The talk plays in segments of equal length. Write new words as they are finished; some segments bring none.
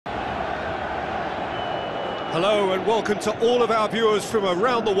Hello and welcome to all of our viewers from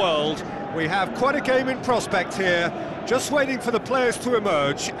around the world. We have quite a game in prospect here, just waiting for the players to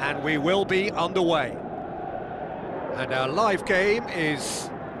emerge, and we will be underway. And our live game is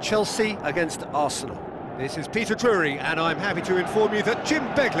Chelsea against Arsenal. This is Peter Drury, and I'm happy to inform you that Jim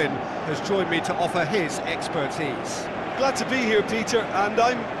Beglin has joined me to offer his expertise. Glad to be here, Peter, and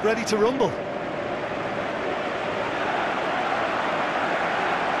I'm ready to rumble.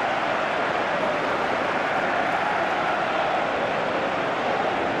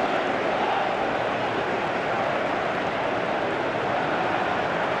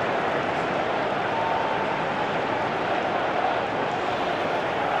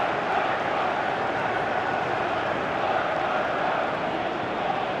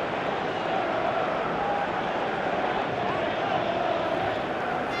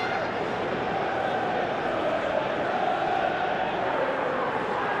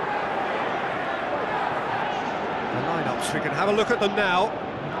 We can have a look at them now.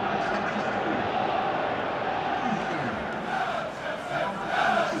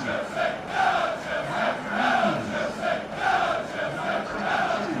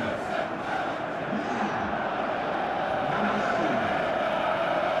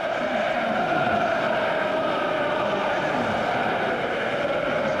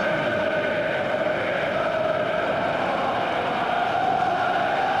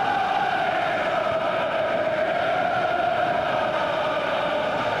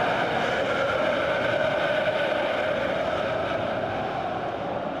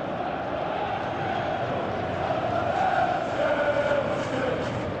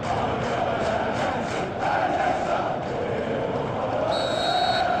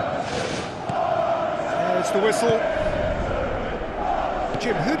 The whistle.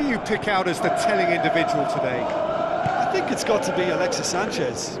 Jim, who do you pick out as the telling individual today? I think it's got to be Alexis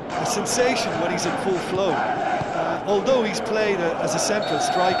Sanchez. A sensation when he's in full flow. Although he's played as a central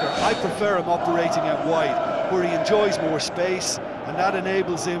striker, I prefer him operating out wide, where he enjoys more space, and that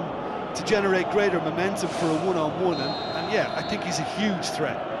enables him to generate greater momentum for a one-on-one. And yeah, I think he's a huge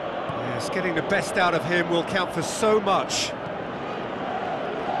threat. Yes, getting the best out of him will count for so much.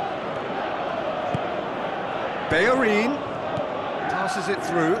 Bellerin passes it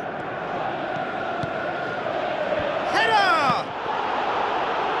through. Header!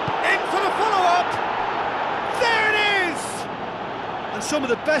 In for the follow-up! There it is! And some of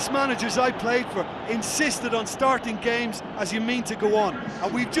the best managers I played for insisted on starting games as you mean to go on.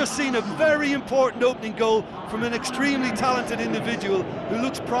 And we've just seen a very important opening goal from an extremely talented individual who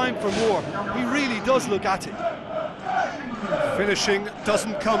looks primed for more. He really does look at it. Finishing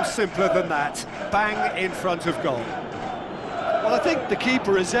doesn't come simpler than that. Bang in front of goal. Well, I think the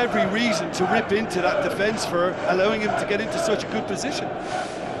keeper has every reason to rip into that defence for allowing him to get into such a good position.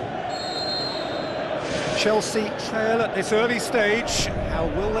 Chelsea trail at this early stage. How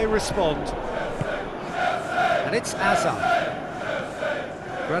will they respond? And it's Azar.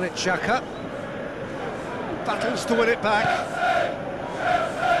 Granit Xhaka battles to win it back.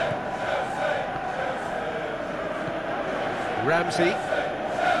 Ramsey.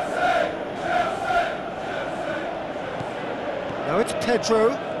 Now it's Pedro.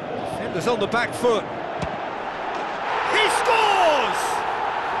 Defenders on the back foot. He scores!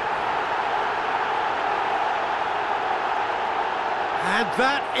 And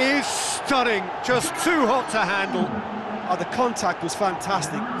that is stunning. Just too hot to handle. Oh, the contact was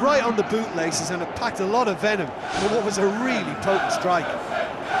fantastic. Right on the bootlaces, and it packed a lot of venom for what was a really potent strike.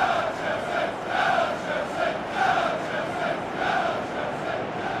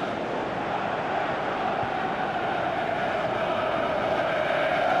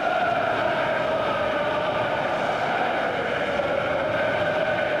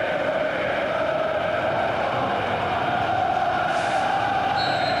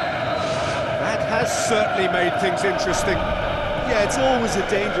 Has certainly made things interesting. Yeah, it's always a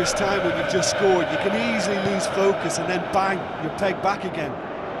dangerous time when you've just scored. You can easily lose focus and then bang, you're pegged back again.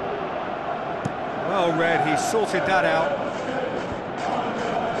 Well read, he sorted that out.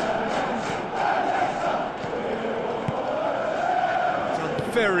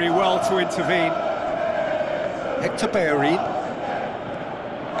 Done very well to intervene. Hector Bellerin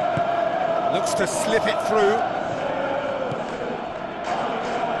looks to slip it through.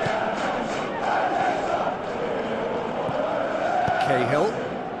 Cahill,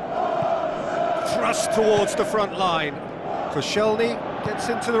 thrust towards the front line. Koscielny gets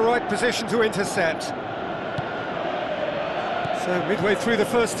into the right position to intercept. So midway through the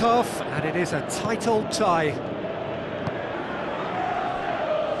first half, and it is a tight old tie.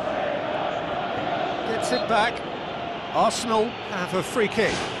 Gets it back. Arsenal have a free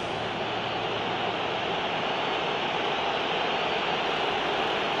kick.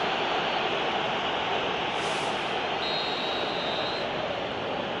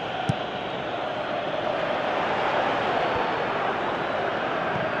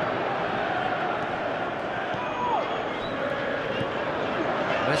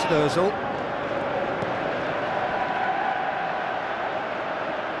 That's Özil.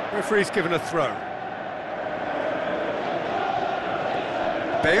 Referee's given a throw.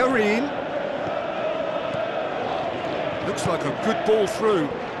 Bellerin. Looks like a good ball through.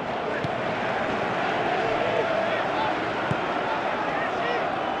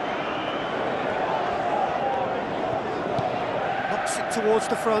 Knocks it towards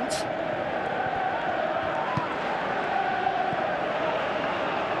the front.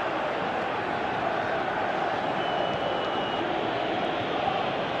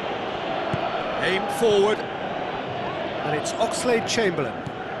 Aimed forward. And it's Oxlade-Chamberlain.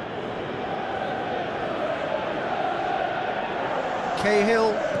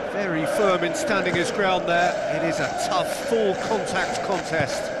 Cahill, very firm in standing his ground there. It is a tough, full-contact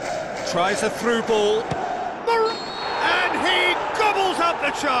contest. Tries a through ball. And he gobbles up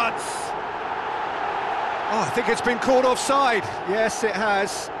the chance! Oh, I think it's been called offside. Yes, it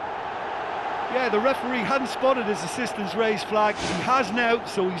has. Yeah, the referee hadn't spotted his assistant's raised flag. He has now,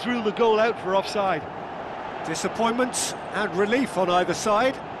 so he's ruled the goal out for offside. Disappointment and relief on either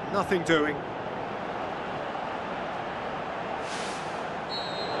side. Nothing doing.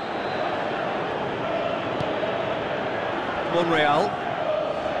 Monreal.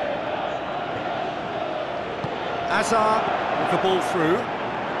 Hazard with the ball through.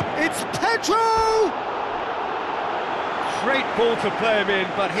 It's Pedro! Great ball to play him in,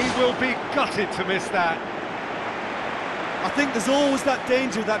 but he will be gutted to miss that. I think there's always that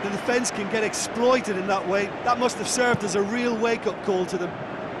danger that the defence can get exploited in that way. That must have served as a real wake-up call to them.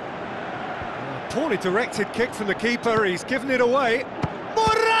 Poorly directed kick from the keeper, he's given it away.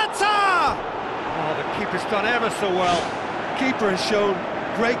 Morata! Oh, the keeper's done ever so well. Keeper has shown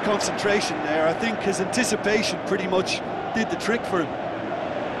great concentration there. I think his anticipation pretty much did the trick for him.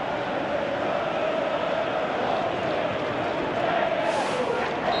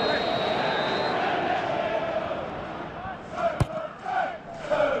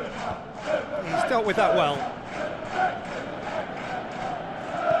 He's dealt with that well.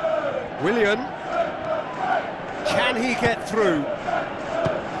 Willian. Can he get through?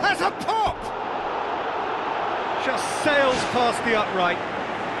 Has a pop! Just sails past the upright.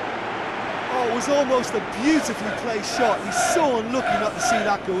 Oh, it was almost a beautifully placed shot. He's so unlucky not to see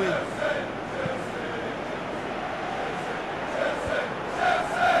that go in.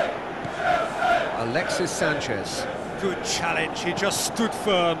 Alexis Sanchez. Good challenge, he just stood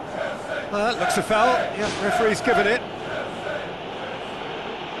firm. That looks a foul. Yeah, referee's given it.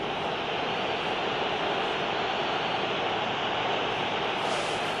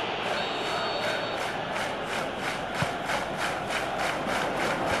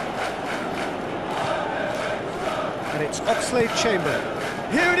 And it's Oxlade-Chamberlain.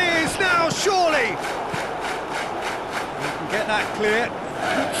 Here it is now, surely! You can get that clear.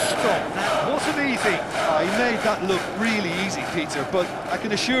 Good stop, that wasn't easy. He made that look really easy, Peter, but I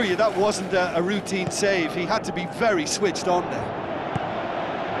can assure you that wasn't a routine save. He had to be very switched on there.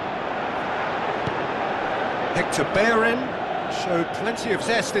 Hector Bellerin showed plenty of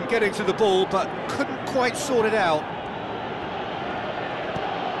zest in getting to the ball, but couldn't quite sort it out.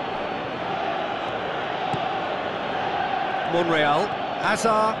 Monreal,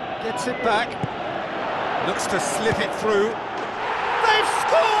 Hazard gets it back, looks to slip it through. They've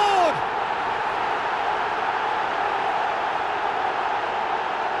scored!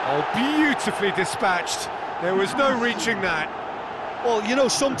 Oh, beautifully dispatched. There was no reaching that. Well, you know,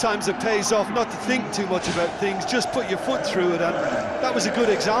 sometimes it pays off not to think too much about things, just put your foot through it, and that was a good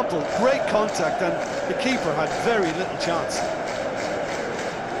example. Great contact, and the keeper had very little chance.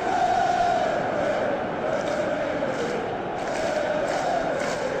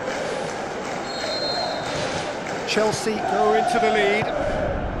 Chelsea go into the lead.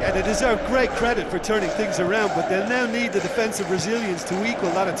 Yeah, they deserve great credit for turning things around, but they'll now need the defensive resilience to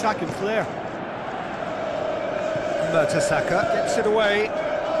equal that attacking flair. Mertesacker gets it away.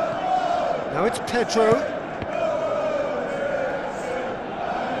 Now it's Pedro.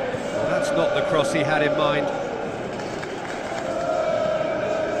 Well, that's not the cross he had in mind.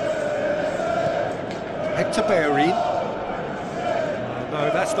 Hector Bellerin. Oh,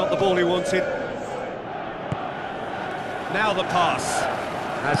 no, that's not the ball he wanted. Now the pass.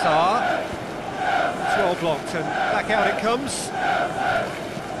 Hazard. It's well blocked, and back out it comes.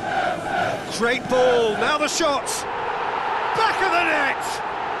 Great ball, now the shot. Back of the net.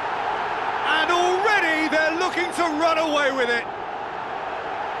 And already they're looking to run away with it.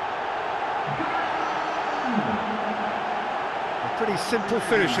 A pretty simple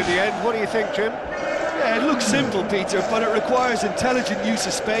finish in the end. What do you think, Jim? Yeah, it looks simple, Peter, but it requires intelligent use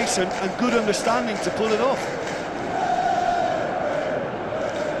of space and good understanding to pull it off.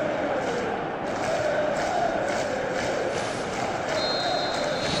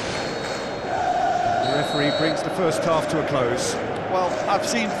 first half to a close? Well, I've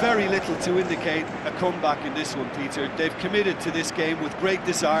seen very little to indicate a comeback in this one, Peter. They've committed to this game with great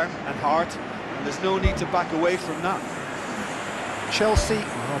desire and heart, and there's no need to back away from that. Chelsea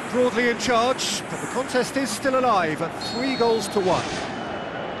are broadly in charge, but the contest is still alive at 3-1.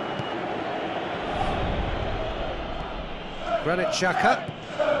 Granit Xhaka,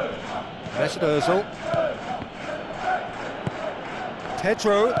 Mesut Ozil,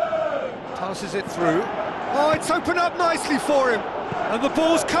 Pedro passes it through. Oh, it's opened up nicely for him, and the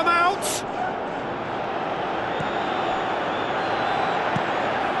ball's come out.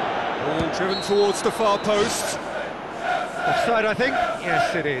 Ball driven towards the far post. Offside, I think.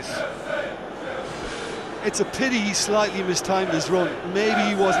 Yes, it is. It's a pity he slightly mistimed his run. Maybe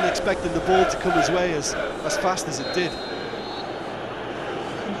he wasn't expecting the ball to come his way as fast as it did.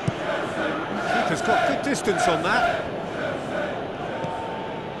 Keeper's got good distance on that.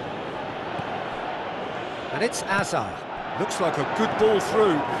 And it's Azar. Looks like a good ball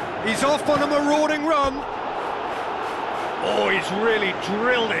through. He's off on a marauding run. Oh, he's really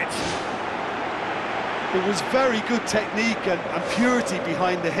drilled it. There was very good technique and purity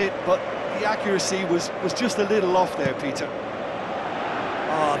behind the hit, but the accuracy was just a little off there, Peter.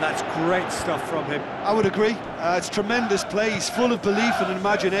 Oh, that's great stuff from him. I would agree. It's tremendous play. He's full of belief and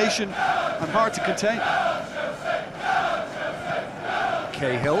imagination and hard to contain.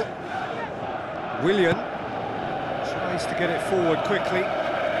 Cahill. Willian tries to get it forward quickly.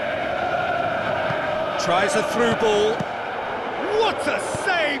 Tries a through ball. What a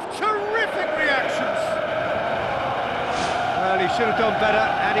save! Terrific reactions! Well, he should have done better,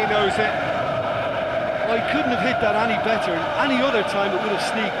 and he knows it. Well, he couldn't have hit that any better. Any other time it would have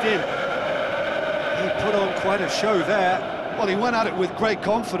sneaked in. He put on quite a show there. Well, he went at it with great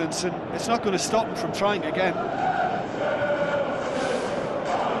confidence, and it's not going to stop him from trying again.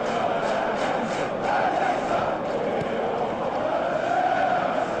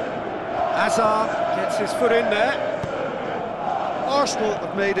 Azar gets his foot in there. Arsenal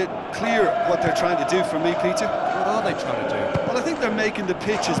have made it clear what they're trying to do for me, Peter. What are they trying to do? Well, I think they're making the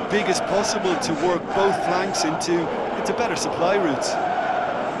pitch as big as possible to work both flanks into better supply routes.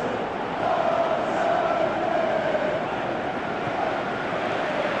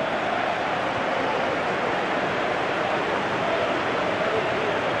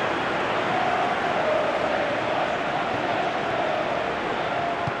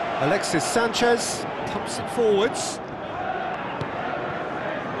 Alexis Sanchez pumps it forwards.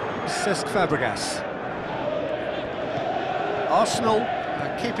 Cesc Fabregas. Arsenal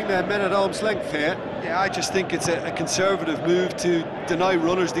are keeping their men at arm's length here. Yeah, I just think it's a conservative move to deny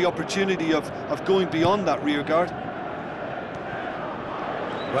runners the opportunity of going beyond that rear guard.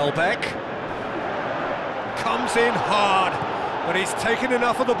 Welbeck comes in hard, but he's taken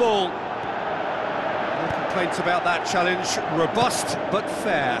enough of the ball. No complaints about that challenge. Robust but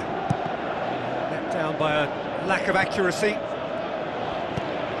fair. Let down by a lack of accuracy.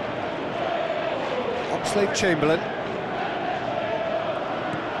 Oxlade-Chamberlain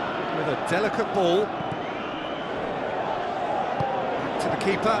with a delicate ball to the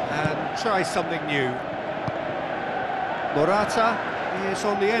keeper and try something new. Morata is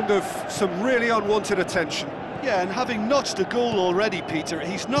on the end of some really unwanted attention. Yeah, and having notched a goal already, Peter,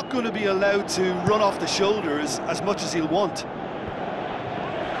 he's not going to be allowed to run off the shoulders as much as he'll want.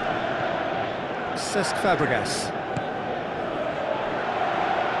 Cesc Fabregas.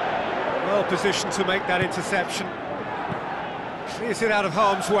 Well positioned to make that interception. Clears it out of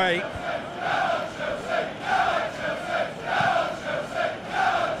harm's way.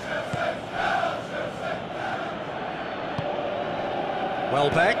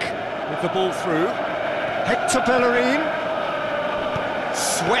 Welbeck with the ball through. Hector Bellerin.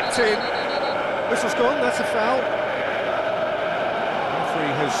 Swept in. Whistle's gone, that's a foul. The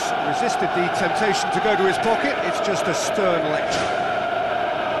referee has resisted the temptation to go to his pocket. It's just a stern lecture.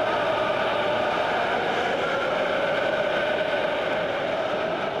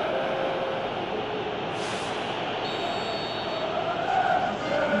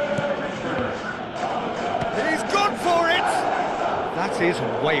 That is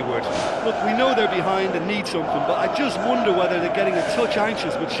wayward. Look, we know they're behind and need something, but I just wonder whether they're getting a touch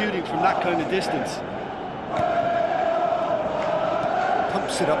anxious with shooting from that kind of distance.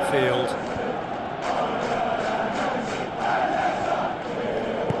 Pumps it upfield.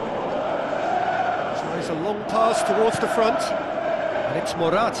 Tries a long pass towards the front, and it's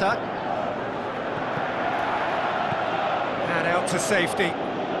Morata. And out to safety.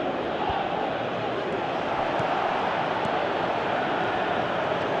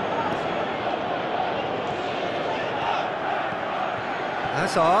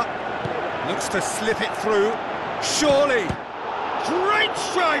 Azar looks to slip it through. Surely! Great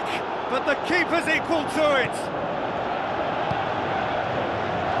strike! But the keeper's equal to it!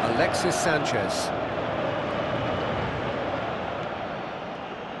 Alexis Sanchez.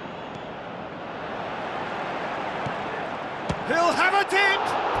 He'll have it in!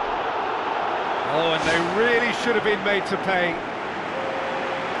 Oh, and they really should have been made to pay.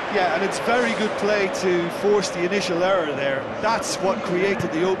 Yeah, and it's very good play to force the initial error there. That's what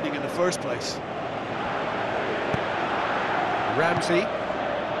created the opening in the first place. Ramsey.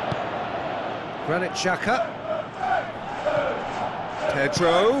 Granit Xhaka.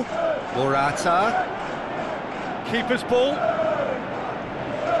 Pedro. Morata. Keeper's ball.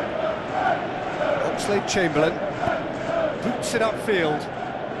 Oxlade-Chamberlain. Boots it upfield.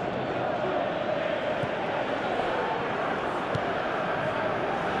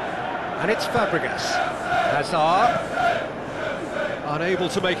 And it's Fabregas. Hazard. Unable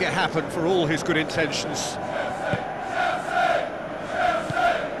to make it happen for all his good intentions.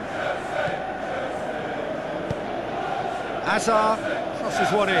 Hazard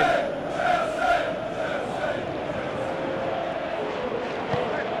crosses one in.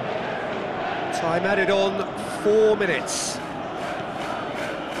 Time added on, 4 minutes.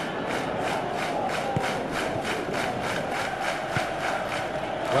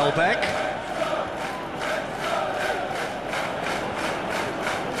 Welbeck.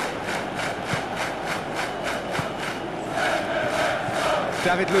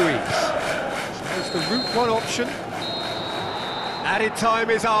 David Luiz. There's the route one option. Added time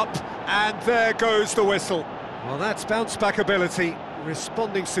is up, and there goes the whistle. Well, that's bounce-back ability,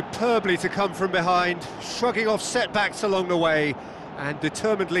 responding superbly to come from behind, shrugging off setbacks along the way, and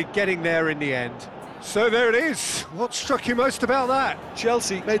determinedly getting there in the end. So there it is. What struck you most about that?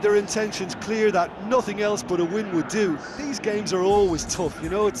 Chelsea made their intentions clear that nothing else but a win would do. These games are always tough, you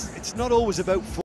know, it's not always about